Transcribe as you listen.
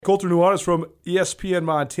Colter Nuanez from ESPN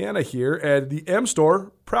Montana here, and the M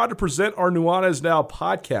Store, proud to present our Nuanez Now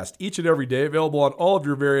podcast each and every day, available on all of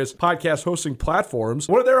your various podcast hosting platforms.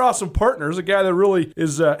 One of their awesome partners, a guy that really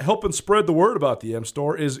is helping spread the word about the M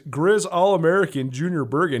Store, is Grizz All-American Junior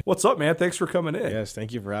Bergen. What's up, man? Thanks for coming in. Yes,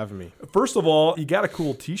 thank you for having me. First of all, you got a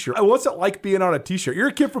cool t-shirt. What's it like being on a t-shirt? You're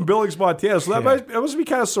a kid from Billings, Montana, so that must be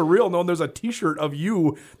kind of surreal knowing there's a t-shirt of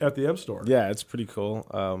you at the M Store. Yeah, it's pretty cool.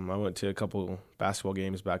 I went to a couple basketball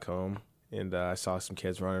games back home, and I saw some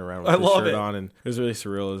kids running around with the shirt on, and it was really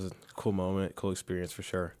surreal. It was a cool moment, cool experience for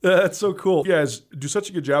sure. That's so cool. You guys do such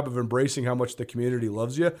a good job of embracing how much the community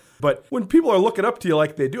loves you. But when people are looking up to you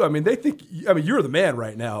like they do, they think, you're the man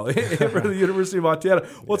right now for the University of Montana.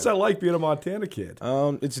 What's that like being a Montana kid?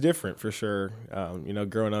 It's different for sure.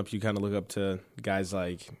 Growing up, you kind of look up to guys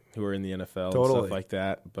like who are in the NFL and stuff like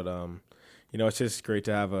that. But, it's just great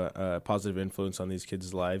to have a positive influence on these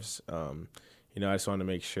kids' lives. I just want to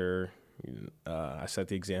make sure I set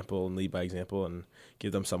the example and lead by example and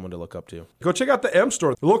give them someone to look up to. Go check out the M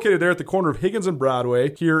Store. They're located there at the corner of Higgins and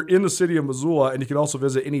Broadway here in the city of Missoula, and you can also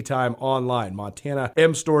visit anytime online,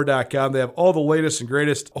 montanamstore.com. They have all the latest and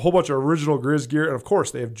greatest, a whole bunch of original Grizz gear, and of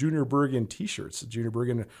course, they have Junior Bergen t-shirts. Junior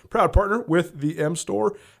Bergen, proud partner with the M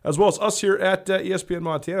Store, as well as us here at ESPN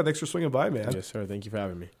Montana. Thanks for swinging by, man. Yes, sir. Thank you for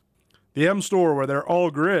having me. The M Store, where they're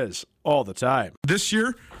all Grizz all the time. This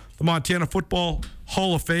year, the Montana Football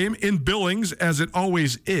Hall of Fame in Billings, as it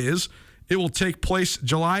always is. It will take place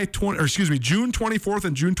June 24th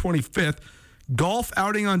and June 25th. Golf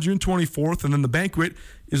outing on June 24th, and then the banquet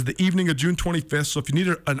is the evening of June 25th. So if you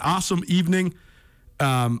need an awesome evening,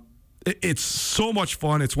 it's so much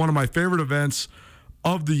fun. It's one of my favorite events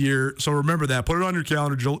of the year. So remember that. Put it on your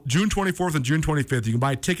calendar, June 24th and June 25th. You can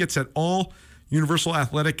buy tickets at all Universal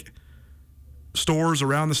Athletic stores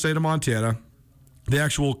around the state of Montana. The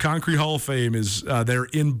actual Concrete Hall of Fame is there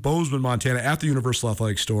in Bozeman, Montana, at the Universal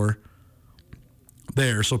Athletic store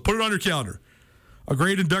there. So put it on your calendar. A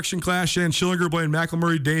great induction class: Shan Schillinger, Blaine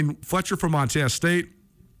McElmurray, Dane Fletcher from Montana State,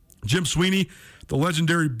 Jim Sweeney, the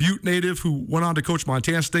legendary Butte native who went on to coach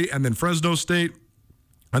Montana State and then Fresno State.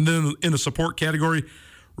 And then in the support category,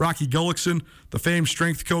 Rocky Gullickson, the famed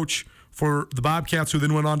strength coach for the Bobcats, who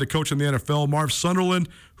then went on to coach in the NFL. Marv Sunderland,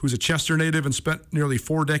 who's a Chester native and spent nearly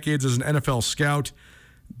 4 decades as an NFL scout.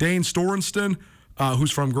 Dane Storenston,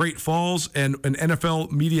 who's from Great Falls and an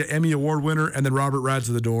NFL Media Emmy Award winner. And then Robert Rides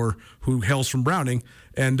of the Door, who hails from Browning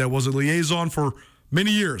and was a liaison for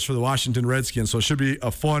many years for the Washington Redskins. So it should be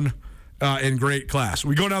a fun and great class.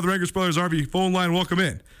 We go now to the Regis Brothers RV phone line. Welcome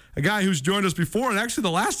in a guy who's joined us before, and actually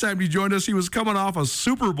the last time he joined us, he was coming off a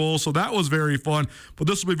Super Bowl, so that was very fun. But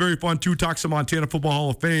this will be very fun, too. Talk some Montana Football Hall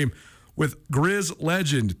of Fame with Grizz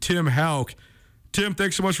legend Tim Houck. Tim,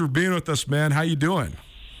 thanks so much for being with us, man. How you doing?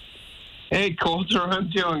 Hey, Colter, I'm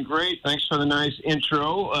doing great. Thanks for the nice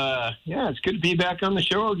intro. It's good to be back on the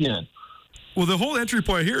show again. Well, the whole entry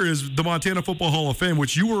point here is the Montana Football Hall of Fame,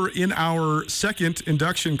 which you were in our second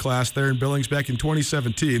induction class there in Billings back in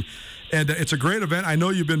 2017. And it's a great event. I know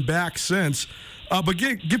you've been back since. But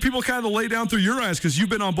give people kind of lay down through your eyes, because you've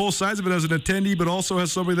been on both sides of it as an attendee, but also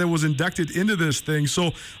as somebody that was inducted into this thing.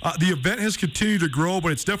 So the event has continued to grow,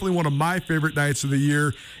 but it's definitely one of my favorite nights of the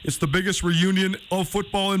year. It's the biggest reunion of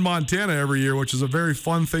football in Montana every year, which is a very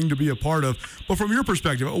fun thing to be a part of. But from your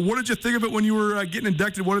perspective, what did you think of it when you were getting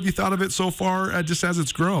inducted? What have you thought of it so far, just as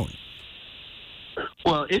it's grown?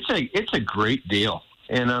 Well, it's a great deal,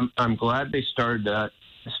 and I'm glad they started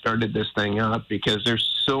this thing up, because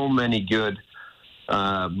there's so many good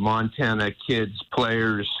Montana kids,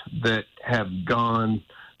 players that have gone,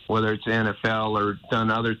 whether it's NFL or done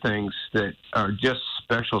other things, that are just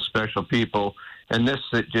special people. And this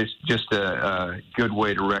is just a good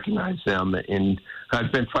way to recognize them. And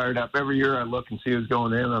I've been fired up every year. I look and see who's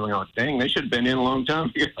going in, and I'm like, dang, they should have been in a long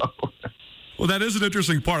time ago. Well, that is an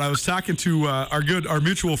interesting part. I was talking to our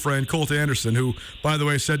mutual friend, Colt Anderson, who, by the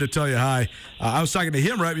way, said to tell you hi. I was talking to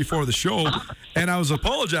him right before the show, and I was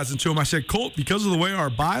apologizing to him. I said, Colt, because of the way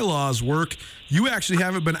our bylaws work, you actually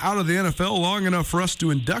haven't been out of the NFL long enough for us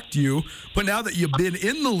to induct you. But now that you've been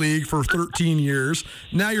in the league for 13 years,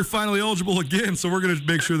 now you're finally eligible again. So we're going to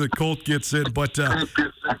make sure that Colt gets in. But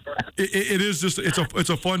it is just it's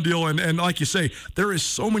a fun deal. And like you say, there is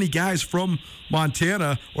so many guys from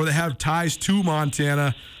Montana, or that have ties to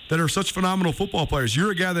Montana, that are such phenomenal football players.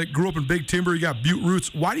 You're a guy that grew up in Big Timber. You got Butte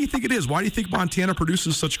roots. Why do you think it is? Why do you think Montana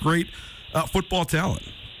produces such great football talent?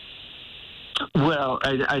 Well,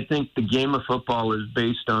 I think the game of football is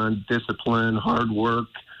based on discipline, hard work,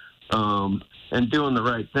 and doing the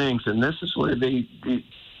right things. And this is where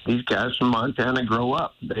these guys from Montana grow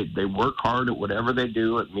up. They work hard at whatever they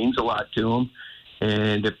do. It means a lot to them.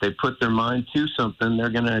 And if they put their mind to something,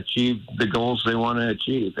 they're going to achieve the goals they want to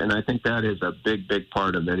achieve. And I think that is a big, big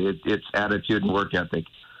part of it. It's attitude and work ethic.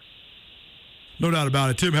 No doubt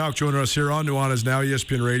about it. Tim Houck joining us here on Nuanez Now,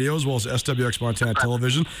 ESPN Radio, as well as SWX Montana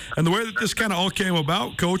Television. And the way that this kind of all came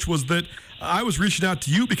about, Coach, was that I was reaching out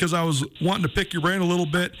to you because I was wanting to pick your brain a little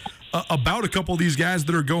bit about a couple of these guys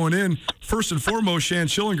that are going in. First and foremost, Shan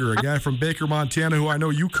Schillinger, a guy from Baker, Montana, who I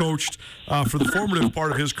know you coached for the formative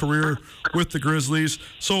part of his career with the Grizzlies.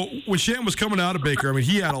 So when Shan was coming out of Baker, I mean,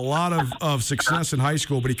 he had a lot of success in high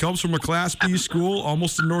school, but he comes from a Class B school,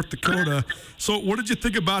 almost in North Dakota. So what did you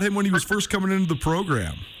think about him when he was first coming into the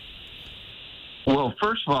program? Well,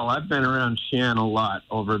 first of all, I've been around Shan a lot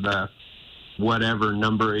over the whatever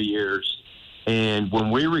number of years. And when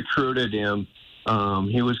we recruited him,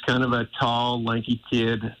 he was kind of a tall, lanky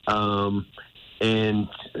kid. And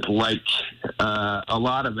like a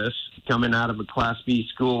lot of us coming out of a Class B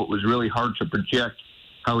school, it was really hard to project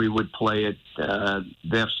how he would play at the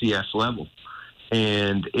FCS level.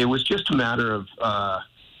 And it was just a matter of,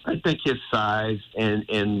 I think, his size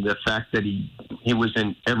and the fact that he was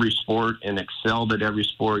in every sport and excelled at every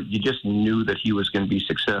sport. You just knew that he was going to be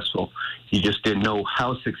successful. You just didn't know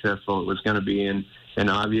how successful it was going to be. And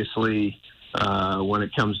obviously, when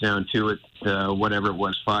it comes down to it, whatever it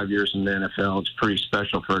was, 5 years in the NFL, it's pretty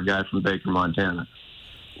special for a guy from Baker, Montana.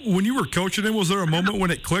 When you were coaching him, was there a moment when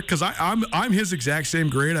it clicked? Because I'm his exact same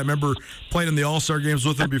grade. I remember playing in the All-Star games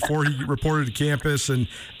with him before he reported to campus, and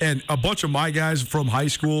a bunch of my guys from high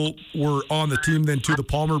school were on the team then too. The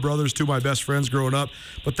Palmer brothers, two of my best friends growing up.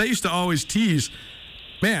 But they used to always tease,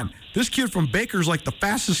 man, this kid from Baker's like the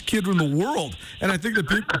fastest kid in the world. And I think that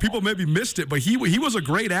people maybe missed it, but he was a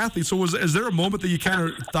great athlete. So is there a moment that you kind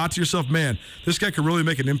of thought to yourself, man, this guy could really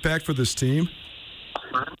make an impact for this team?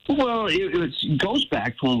 Well, it goes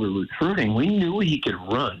back to when we were recruiting. We knew he could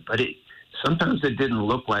run, but sometimes it didn't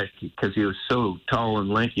look like, because he was so tall and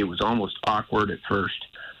lanky, it was almost awkward at first.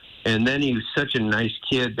 And then he was such a nice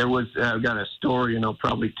kid. I've got a story, and I'll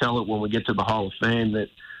probably tell it when we get to the Hall of Fame, that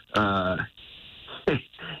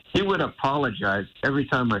he would apologize every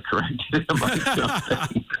time I corrected him on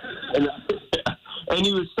something. and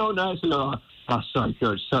he was so nice, sorry,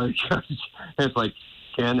 Coach. And it's like,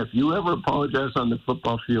 Ken, if you ever apologize on the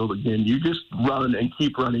football field again, you just run and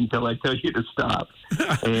keep running until I tell you to stop.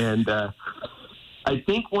 And I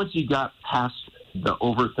think once he got past the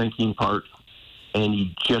overthinking part and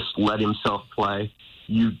he just let himself play,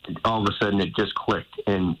 all of a sudden it just clicked,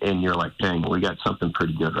 and you're like, dang, we got something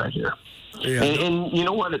pretty good right here. Yeah. And you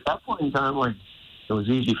know what? At that point in time, like, it was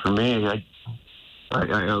easy for me. I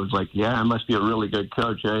was like, yeah, I must be a really good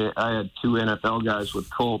coach. I had two NFL guys with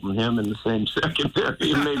Colt and him in the same secondary.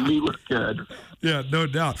 It made me look good. Yeah, no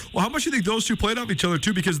doubt. Well, how much do you think those two played off each other,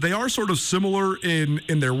 too? Because they are sort of similar in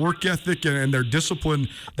their work ethic and their discipline,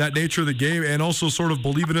 that nature of the game, and also sort of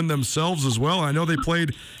believing in themselves as well. I know they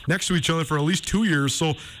played next to each other for at least 2 years.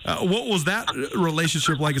 So what was that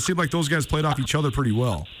relationship like? It seemed like those guys played off each other pretty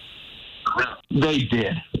well. They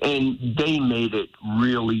did, and they made it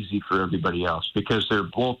real easy for everybody else because they're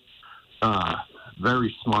both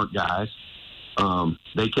very smart guys.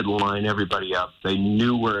 They could line everybody up. They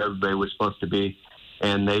knew where everybody was supposed to be,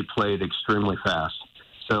 and they played extremely fast.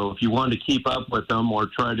 So if you wanted to keep up with them or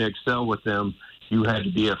try to excel with them, you had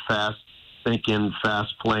to be a fast-thinking,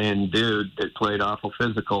 fast-playing dude that played awful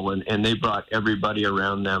physical, and they brought everybody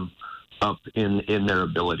around them up in their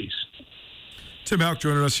abilities. Tim Houck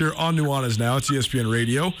joining us here on Nuanez Now. It's ESPN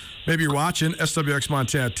Radio. Maybe you're watching SWX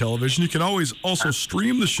Montana Television. You can always also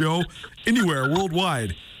stream the show anywhere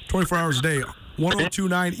worldwide, 24 hours a day,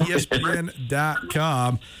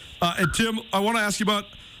 1029ESPN.com. And Tim, I want to ask you about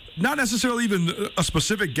not necessarily even a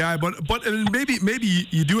specific guy, but and maybe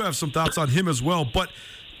you do have some thoughts on him as well. But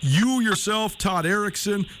you yourself, Todd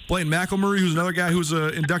Erickson, Blaine McElmurray, who's another guy who's an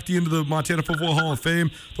inductee into the Montana Football Hall of Fame.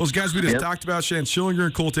 Those guys we just talked about, Shan Schillinger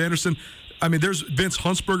and Colt Anderson. I mean, there's Vince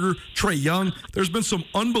Huntsberger, Trey Young. There's been some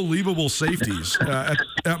unbelievable safeties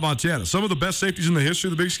at Montana. Some of the best safeties in the history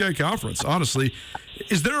of the Big Sky Conference, honestly.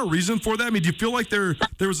 Is there a reason for that? I mean, do you feel like there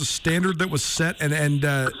was a standard that was set and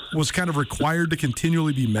was kind of required to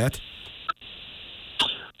continually be met?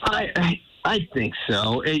 I think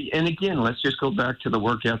so. And again, let's just go back to the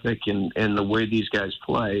work ethic and the way these guys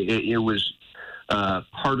play. It was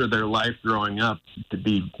part of their life growing up to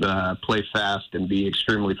be play fast and be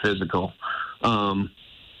extremely physical.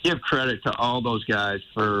 Give credit to all those guys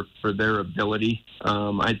for their ability.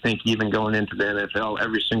 I think even going into the NFL,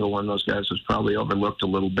 every single one of those guys was probably overlooked a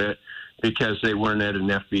little bit because they weren't at an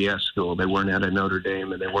FBS school. They weren't at a Notre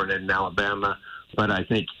Dame, and they weren't at an Alabama. But I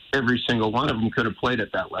think every single one of them could have played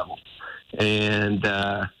at that level. And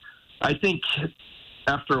I think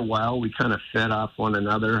after a while, we kind of fed off one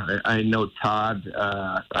another. I know Todd.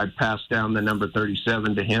 I passed down the number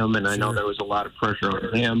 37 to him, and I know there was a lot of pressure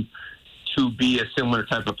on him to be a similar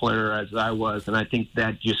type of player as I was, and I think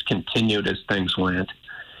that just continued as things went.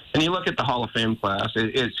 And you look at the Hall of Fame class,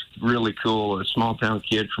 it's really cool. A small-town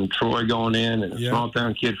kid from Troy going in and a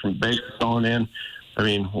small-town kid from Baker going in. I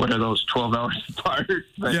mean, what are those, 12 hours apart?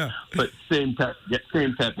 But same type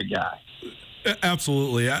of guy.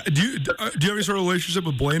 Absolutely. Do you have any sort of relationship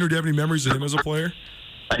with Blaine, or do you have any memories of him as a player?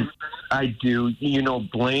 I do. You know,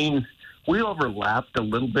 Blaine, we overlapped a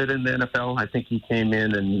little bit in the NFL. I think he came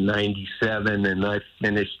in 97, and I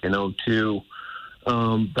finished in 02.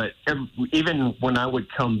 But even when I would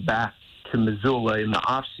come back to Missoula in the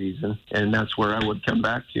off season, and that's where I would come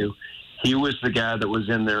back to, he was the guy that was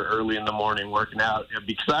in there early in the morning working out,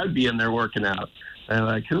 because I'd be in there working out. And I'm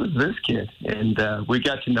like, who is this kid? And we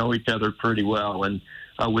got to know each other pretty well. And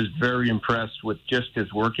I was very impressed with just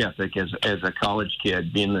his work ethic as a college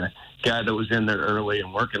kid, being the guy that was in there early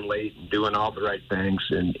and working late and doing all the right things.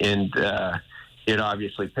 And it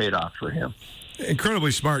obviously paid off for him.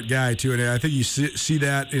 Incredibly smart guy too, and I think you see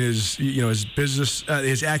that in his business,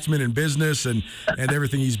 his acumen in business, and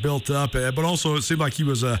everything he's built up. But also, it seemed like he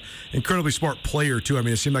was a incredibly smart player too. I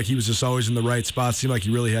mean, it seemed like he was just always in the right spot. It seemed like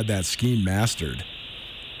he really had that scheme mastered.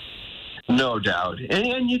 No doubt,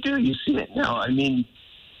 and you see it now. I mean,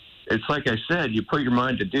 it's like I said, you put your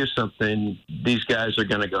mind to do something, these guys are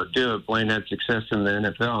going to go do it. Blaine had success in the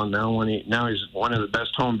NFL, and now he's one of the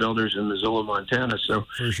best home builders in Missoula, Montana. So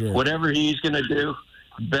for sure, whatever he's going to do,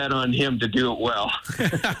 bet on him to do it well.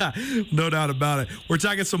 No doubt about it. We're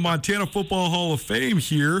talking some Montana Football Hall of Fame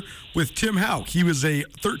here with Tim Houck. He was a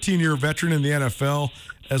 13-year veteran in the NFL,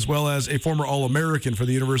 as well as a former All-American for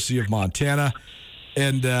the University of Montana,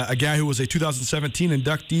 and a guy who was a 2017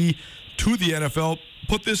 inductee to the NFL.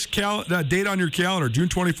 Put this date on your calendar, June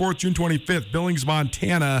 24th, June 25th, Billings,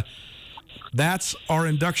 Montana. That's our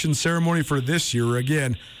induction ceremony for this year.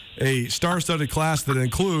 Again, a star-studded class that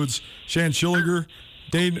includes Shan Schillinger,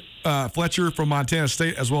 Dane Fletcher from Montana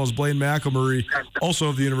State, as well as Blaine McElmurray, also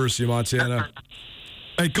of the University of Montana.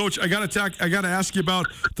 Hey, Coach, I got to ask you about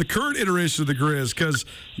the current iteration of the Grizz, because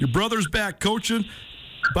your brother's back coaching.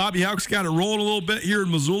 Bobby Houck's got it rolling a little bit here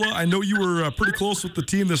in Missoula. I know you were pretty close with the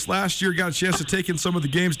team this last year. Got a chance to take in some of the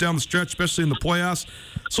games down the stretch, especially in the playoffs.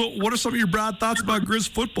 So what are some of your broad thoughts about Grizz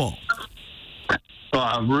football? Well,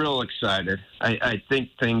 I'm real excited. I think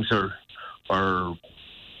things are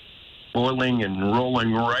boiling and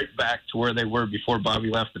rolling right back to where they were before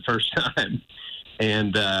Bobby left the first time.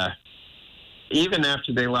 And even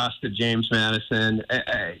after they lost to James Madison,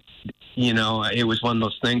 it was one of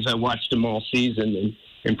those things. I watched them all season,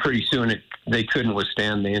 and pretty soon they couldn't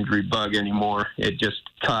withstand the injury bug anymore. It just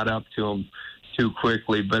caught up to them too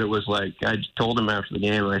quickly. But it was like, I told him after the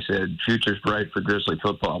game, I said, future's bright for Grizzly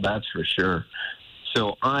football, that's for sure.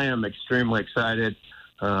 So I am extremely excited.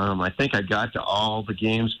 I think I got to all the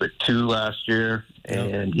games but 2 last year,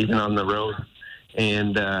 and even on the road.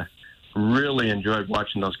 And really enjoyed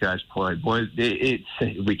watching those guys play. Boy,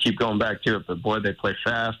 we keep going back to it, but boy, they play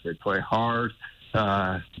fast, they play hard.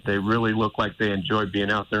 They really look like they enjoy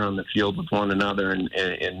being out there on the field with one another,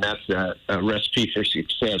 and that's a recipe for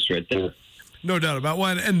success right there. No doubt about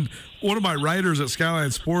one. And one of my writers at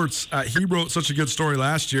Skyline Sports, he wrote such a good story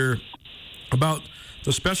last year about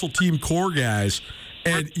the special team core guys.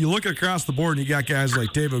 And you look across the board, and you got guys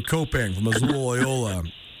like David Kopang from Missoula Loyola,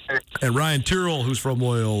 and Ryan Tyrrell, who's from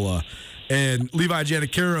Loyola, and Levi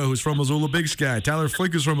Janikera, who's from Missoula Big Sky, Tyler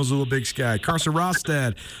Flink, who's from Missoula Big Sky, Carson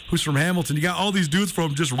Rostad, who's from Hamilton. You got all these dudes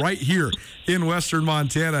from just right here in western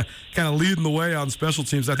Montana kind of leading the way on special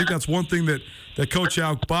teams. I think that's one thing that Coach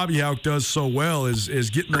Houck, Bobby Houck, does so well is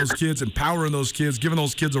getting those kids, empowering those kids, giving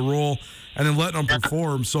those kids a role, and then letting them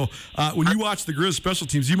perform. So when you watch the Grizz special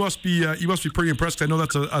teams, you must be pretty impressed. I know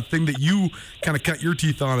that's a thing that you kind of cut your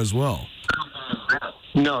teeth on as well.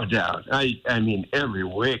 No doubt. I mean, every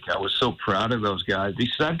week I was so proud of those guys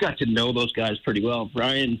because I've got to know those guys pretty well.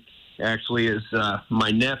 Brian actually is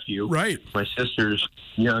my nephew, right? My sister's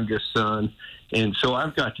youngest son, and so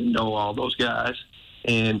I've got to know all those guys,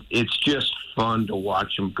 and it's just fun to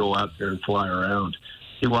watch them go out there and fly around.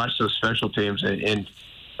 You watch those special teams, and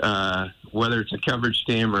whether it's a coverage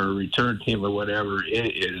team or a return team or whatever,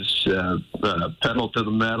 it is pedal to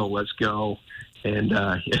the metal. Let's go. And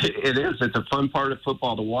it is. It's a fun part of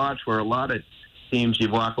football to watch where a lot of teams, you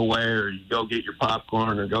walk away or you go get your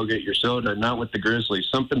popcorn or go get your soda. Not with the Grizzlies.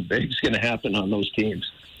 Something big's going to happen on those teams.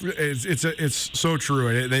 It's so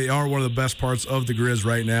true. They are one of the best parts of the Grizz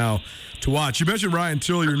right now to watch. You mentioned Ryan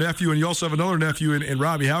Till, your nephew, and you also have another nephew in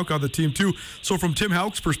Robbie Houck on the team too. So from Tim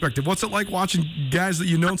Houck's perspective, what's it like watching guys that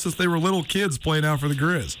you've known since they were little kids playing out for the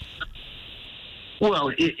Grizz?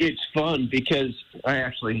 Well, it's fun because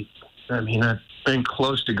I've been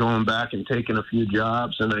close to going back and taking a few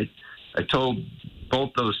jobs, and I told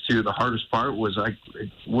both those two the hardest part was I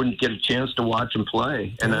wouldn't get a chance to watch them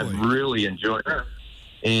play, and I've really enjoyed it.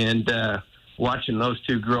 And watching those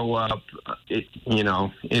two grow up,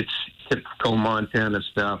 it's typical Montana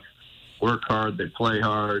stuff. Work hard, they play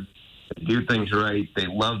hard, they do things right, they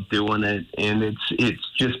love doing it, and it's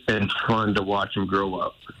just been fun to watch them grow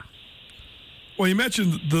up. Well, you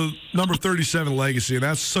mentioned the number 37 legacy, and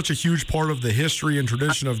that's such a huge part of the history and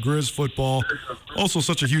tradition of Grizz football. Also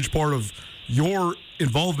such a huge part of your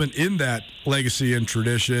involvement in that legacy and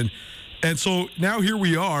tradition. And so now here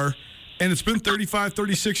we are, and it's been 35,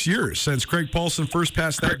 36 years since Craig Paulson first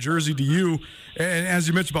passed that jersey to you. And as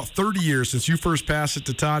you mentioned, about 30 years since you first passed it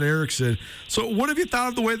to Todd Erickson. So what have you thought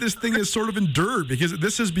of the way this thing has sort of endured? Because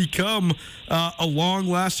this has become a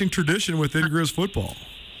long-lasting tradition within Grizz football.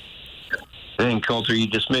 Dang, Coulter, you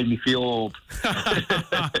just made me feel old.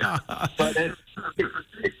 But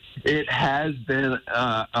it has been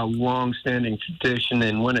a long-standing tradition,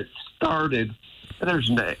 and when it started,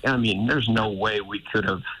 there's no way we could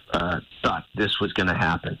have thought this was going to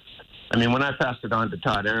happen. I mean, when I passed it on to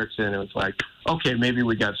Todd Erickson, it was like, okay, maybe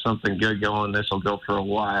we got something good going. This will go for a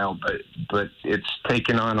while, but it's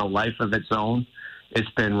taken on a life of its own.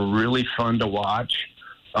 It's been really fun to watch.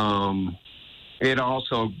 It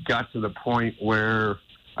also got to the point where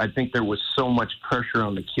I think there was so much pressure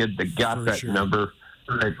on the kid that got that number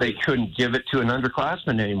that they couldn't give it to an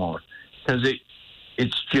underclassman anymore. Because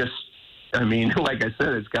it's just, like I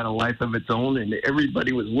said, it's got a life of its own, and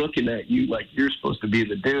everybody was looking at you like you're supposed to be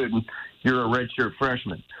the dude, and you're a redshirt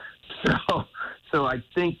freshman. So I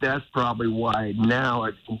think that's probably why now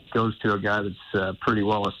it goes to a guy that's pretty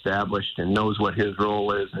well established and knows what his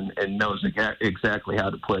role is and knows exactly how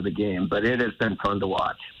to play the game. But it has been fun to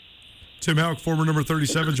watch. Tim Houck, former number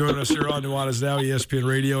 37, joining us here on Nuanez Now, ESPN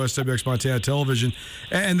Radio, SWX Montana Television.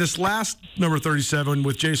 And this last number 37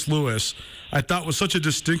 with Jace Lewis, I thought was such a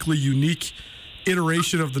distinctly unique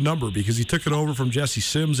iteration of the number because he took it over from Jesse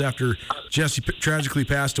Sims after Jesse tragically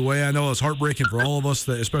passed away. I know it's heartbreaking for all of us,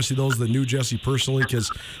 especially those that knew Jesse personally,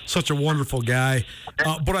 because such a wonderful guy.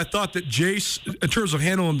 But I thought that Jace, in terms of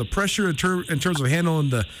handling the pressure, in terms of handling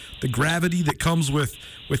the gravity that comes with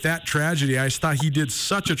that tragedy, I thought he did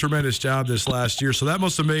such a tremendous job this last year. So that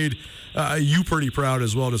must have made you pretty proud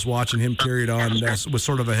as well, just watching him carry it on with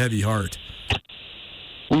sort of a heavy heart.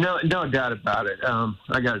 No doubt about it.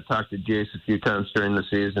 I got to talk to Jace a few times during the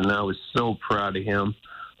season, and I was so proud of him.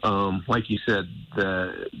 Like you said,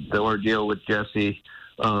 the ordeal with Jesse,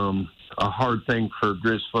 a hard thing for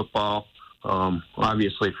Grizz football,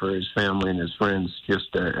 obviously for his family and his friends,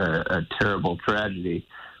 just a terrible tragedy.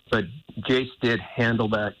 But Jace did handle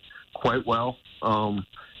that quite well.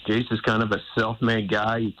 Jace is kind of a self-made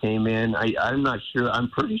guy. He came in. I'm not sure. I'm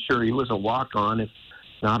pretty sure he was a walk-on, if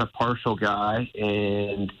not a partial guy,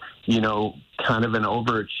 and, kind of an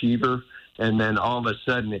overachiever. And then all of a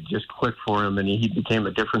sudden it just clicked for him, and he became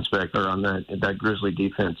a difference maker on that Grizzly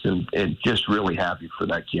defense, and just really happy for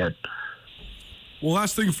that kid. Well,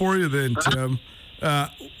 last thing for you then, Tim.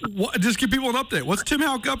 Just give people an update. What's Tim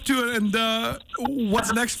Houck up to, and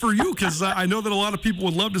what's next for you? Because I know that a lot of people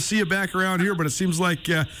would love to see you back around here, but it seems like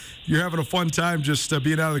you're having a fun time just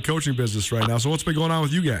being out of the coaching business right now. So what's been going on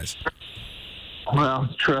with you guys? Well,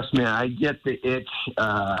 trust me, I get the itch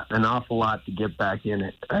an awful lot to get back in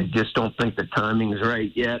it. I just don't think the timing's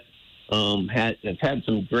right yet. I've had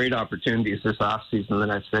some great opportunities this offseason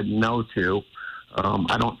that I said no to.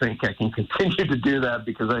 I don't think I can continue to do that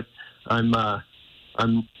because I'm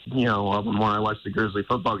the more I watch the Grizzly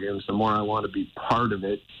football games, the more I want to be part of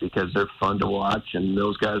it because they're fun to watch and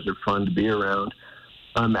those guys are fun to be around.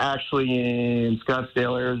 I'm actually in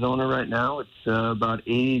Scottsdale, Arizona right now. It's about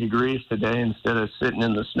 80 degrees today instead of sitting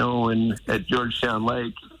in the snow at Georgetown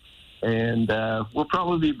Lake. And we'll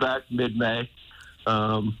probably be back mid-May.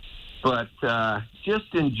 But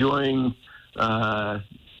just enjoying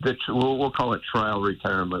we'll call it trial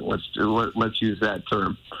retirement. Let's use that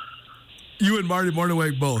term. You and Marty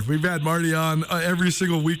Morningweg both. We've had Marty on every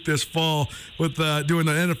single week this fall with doing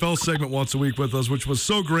an NFL segment once a week with us, which was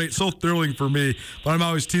so great, so thrilling for me. But I'm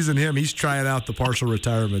always teasing him. He's trying out the partial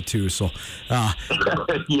retirement too. So, yeah,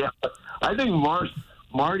 I think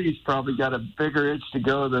Marty's probably got a bigger itch to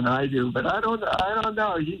go than I do, but I don't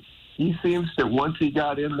know. He seems that once he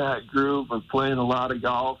got in that groove of playing a lot of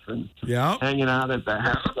golf and hanging out at the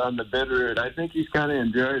house on the Bitterroot, I think he's kind of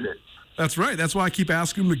enjoyed it. That's right. That's why I keep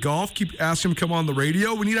asking him to golf, keep asking him to come on the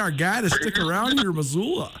radio. We need our guy to stick around here in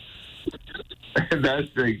Missoula. That's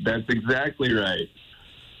exactly right.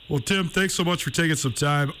 Well, Tim, thanks so much for taking some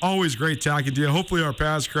time. Always great talking to you. Hopefully our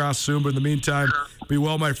paths cross soon, but in the meantime, be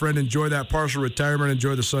well, my friend. Enjoy that partial retirement.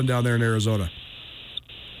 Enjoy the sun down there in Arizona.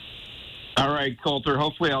 All right, Colter.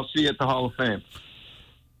 Hopefully I'll see you at the Hall of Fame.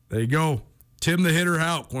 There you go. Tim the Hitter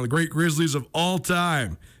Houck, one of the great Grizzlies of all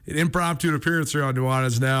time. An impromptu appearance here on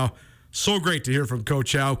Nuanez Now. So great to hear from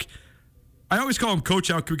Coach Houck. I always call him Coach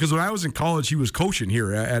Houck because when I was in college, he was coaching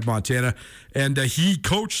here at Montana, and he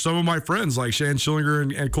coached some of my friends like Shan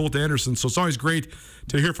Schillinger and Colt Anderson. So it's always great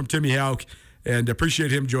to hear from Timmy Houck, and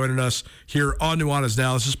appreciate him joining us here on Nuanez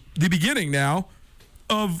Now. This is the beginning now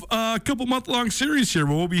of a couple month-long series here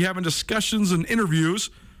where we'll be having discussions and interviews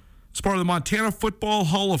as part of the Montana Football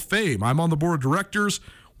Hall of Fame. I'm on the board of directors.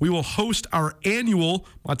 We will host our annual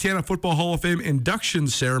Montana Football Hall of Fame induction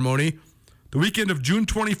ceremony the weekend of June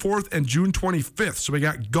 24th and June 25th. So we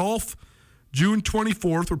got golf June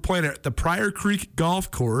 24th. We're playing at the Pryor Creek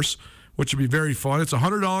Golf Course, which will be very fun. It's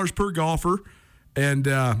 $100 per golfer, and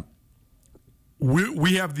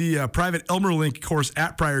we have the private Elmer Link course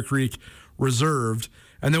at Pryor Creek reserved.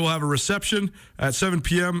 And then we'll have a reception at 7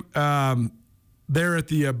 p.m. There at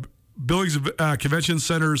the Billings Convention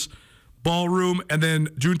Center's ballroom. And then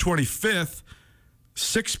June 25th,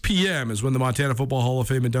 6 p.m. is when the Montana Football Hall of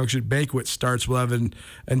Fame induction banquet starts. We'll have an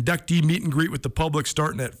inductee meet and greet with the public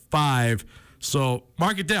starting at 5. So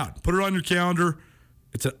mark it down. Put it on your calendar.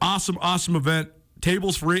 It's an awesome, awesome event.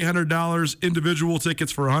 Tables for $800, individual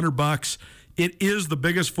tickets for $100. It is the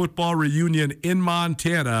biggest football reunion in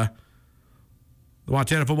Montana. The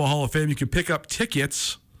Montana Football Hall of Fame. You can pick up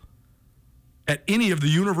tickets at any of the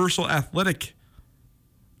Universal Athletic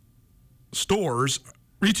stores,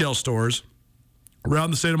 retail stores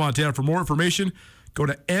around the state of Montana. For more information, go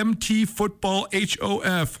to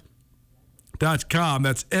mtfootballhof.com.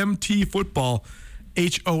 That's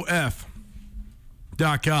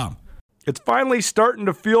mtfootballhof.com. It's finally starting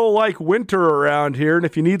to feel like winter around here, and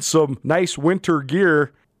if you need some nice winter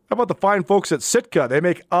gear, how about the fine folks at Sitka? They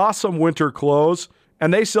make awesome winter clothes,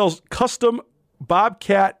 and they sell custom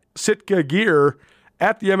Bobcat Sitka gear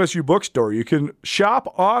at the MSU Bookstore. You can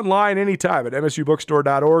shop online anytime at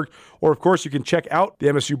msubookstore.org, or, of course, you can check out the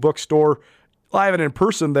MSU Bookstore live and in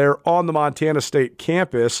person there on the Montana State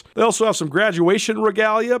campus. They also have some graduation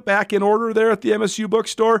regalia back in order there at the MSU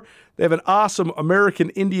Bookstore. They have an awesome American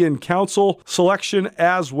Indian Council selection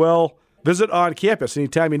as well. Visit on campus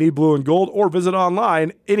anytime you need blue and gold, or visit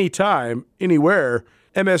online anytime, anywhere,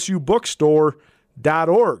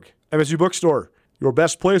 msubookstore.org. MSU Bookstore, your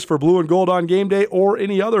best place for blue and gold on game day or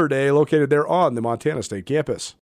any other day, located there on the Montana State campus.